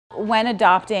when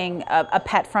adopting a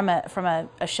pet from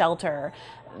a shelter,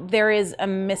 there is a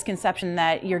misconception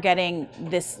that you're getting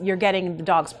the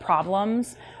dog's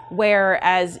problems,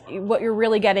 whereas what you're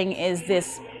really getting is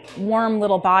this warm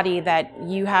little body that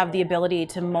you have the ability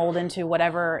to mold into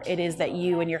whatever it is that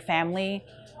you and your family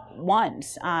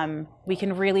want. We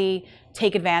can really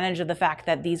take advantage of the fact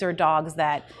that these are dogs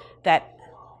that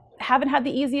haven't had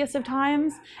the easiest of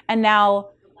times, and now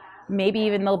maybe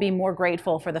even they'll be more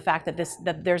grateful for the fact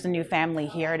that there's a new family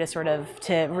here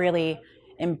to really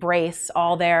embrace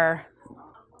all their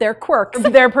quirks,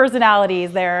 their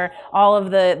personalities, all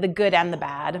of the good and the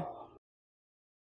bad.